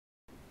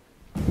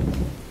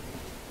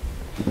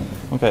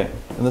Okay,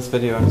 in this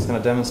video I'm just going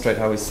to demonstrate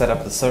how we set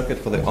up the circuit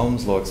for the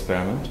Ohm's law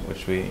experiment,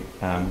 which we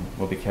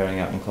will be carrying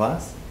out in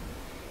class.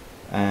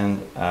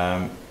 And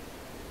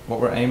what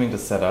we're aiming to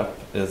set up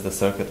is the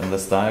circuit in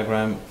this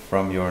diagram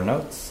from your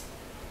notes.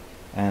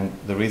 And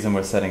the reason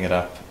we're setting it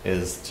up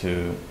is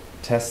to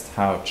test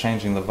how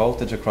changing the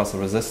voltage across a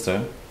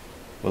resistor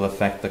will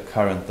affect the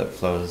current that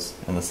flows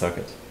in the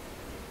circuit.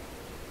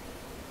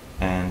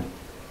 And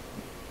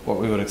what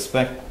we would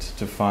expect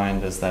to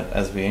find is that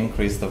as we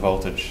increase the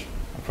voltage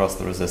across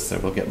the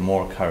resistor, we'll get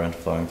more current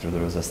flowing through the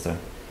resistor,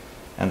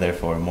 and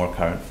therefore more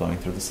current flowing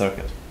through the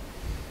circuit.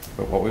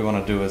 But what we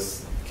want to do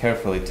is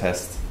carefully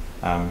test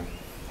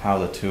how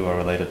the two are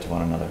related to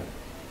one another.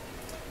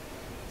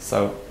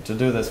 So to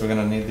do this, we're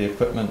going to need the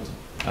equipment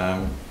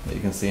that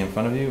you can see in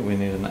front of you. We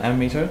need an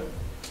ammeter,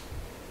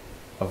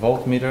 a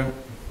voltmeter,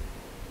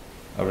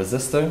 a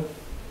resistor,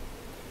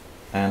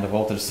 and a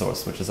voltage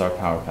source, which is our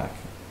power pack,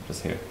 which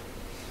is here.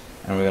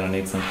 And we're going to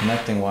need some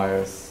connecting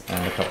wires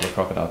and a couple of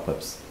crocodile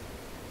clips.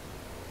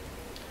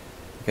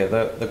 Okay,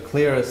 the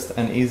clearest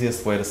and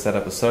easiest way to set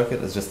up a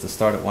circuit is just to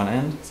start at one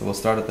end. So we'll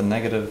start at the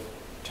negative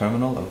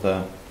terminal of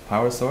the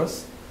power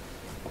source,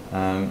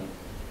 and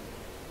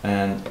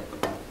then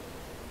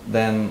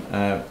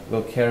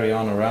we'll carry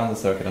on around the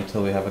circuit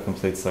until we have a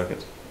complete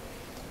circuit.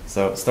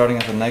 So starting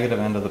at the negative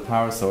end of the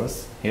power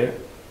source here,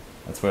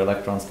 that's where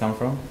electrons come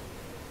from,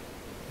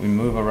 we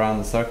move around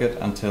the circuit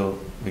until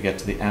we get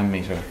to the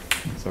ammeter.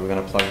 So we're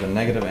going to plug the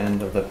negative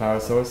end of the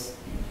power source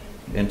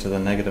into the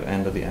negative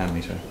end of the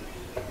ammeter.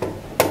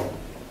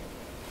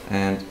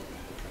 And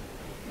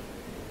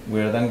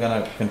we're then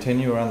going to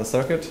continue around the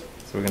circuit. So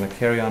we're going to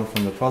carry on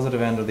from the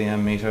positive end of the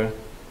ammeter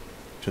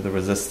to the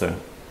resistor.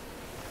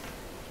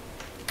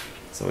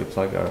 So we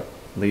plug our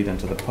lead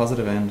into the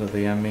positive end of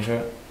the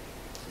ammeter,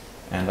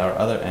 and our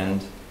other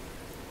end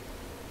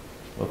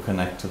will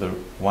connect to the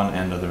one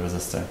end of the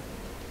resistor.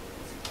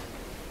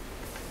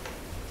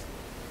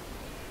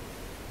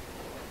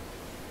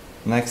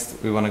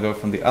 Next, we want to go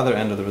from the other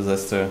end of the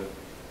resistor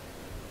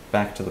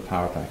back to the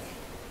power pack.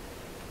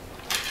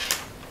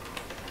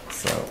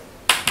 So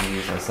we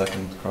use our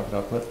second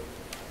crocodile clip,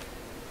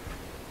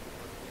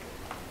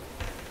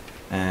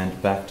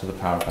 and back to the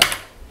power pack.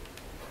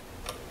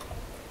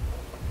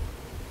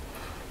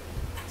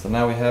 So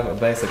now we have a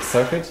basic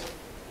circuit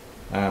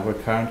where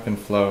current can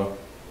flow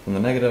from the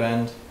negative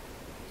end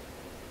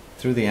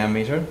through the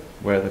ammeter,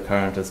 where the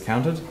current is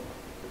counted.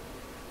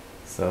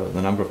 So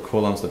the number of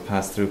coulombs that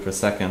pass through per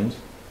second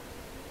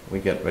we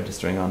get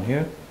registering on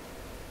here.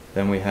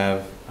 Then we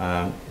have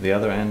the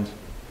other end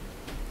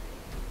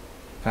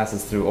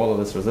passes through all of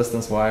this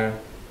resistance wire,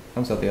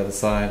 comes out the other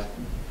side,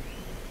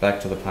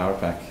 back to the power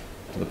pack,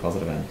 to the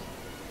positive end.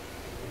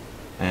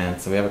 And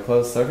so we have a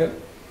closed circuit.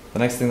 The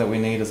next thing that we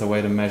need is a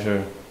way to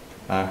measure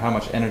how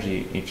much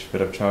energy each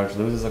bit of charge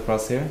loses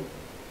across here.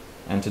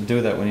 And to do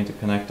that, we need to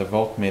connect a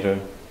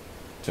voltmeter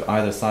to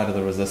either side of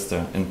the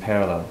resistor in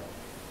parallel,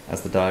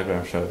 as the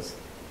diagram shows.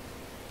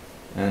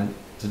 And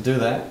to do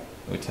that,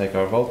 we take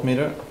our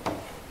voltmeter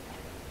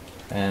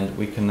and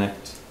we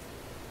connect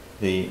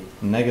the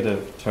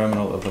negative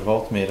terminal of the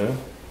voltmeter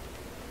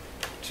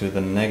to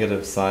the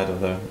negative side of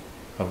the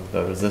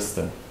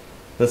resistor.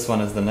 This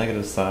one is the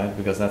negative side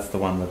because that's the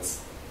one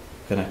that's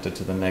connected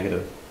to the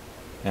negative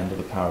end of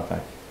the power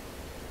pack.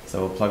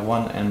 So we'll plug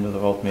one end of the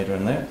voltmeter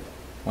in there,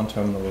 one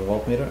terminal of the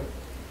voltmeter,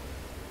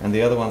 and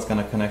the other one's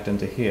going to connect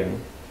into here.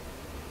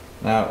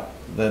 Now,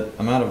 the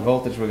amount of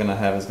voltage we're going to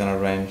have is going to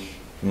range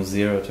from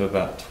 0 to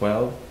about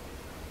 12.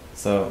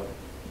 So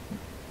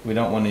we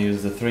don't want to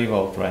use the 3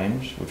 volt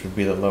range, which would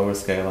be the lower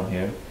scale on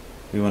here.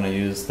 We want to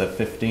use the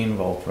 15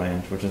 volt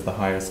range, which is the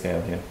higher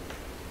scale here.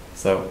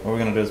 So what we're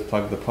going to do is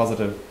plug the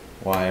positive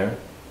wire,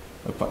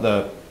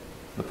 the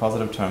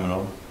positive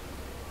terminal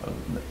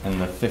in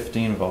the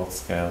 15 volt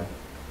scale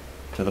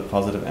to the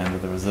positive end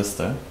of the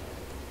resistor.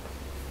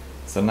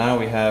 So now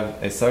we have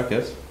a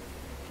circuit,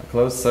 a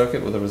closed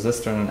circuit with a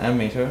resistor and an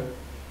ammeter,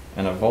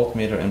 and a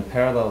voltmeter in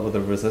parallel with a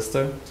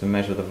resistor to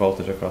measure the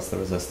voltage across the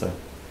resistor.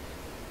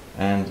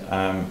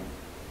 And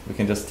we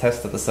can just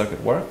test that the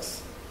circuit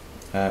works.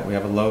 We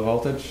have a low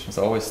voltage,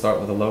 so always start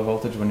with a low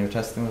voltage when you're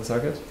testing the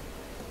circuit.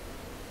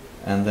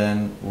 And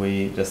then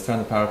we just turn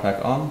the power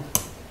pack on,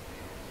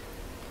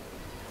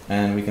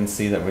 and we can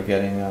see that we're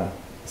getting a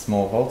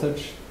small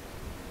voltage,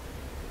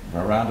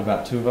 around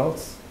about 2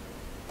 volts,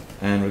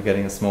 and we're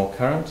getting a small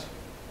current,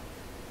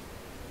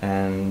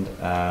 and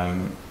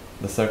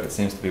the circuit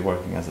seems to be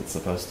working as it's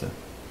supposed to.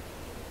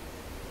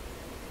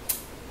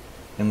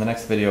 In the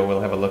next video,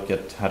 we'll have a look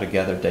at how to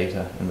gather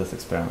data in this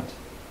experiment.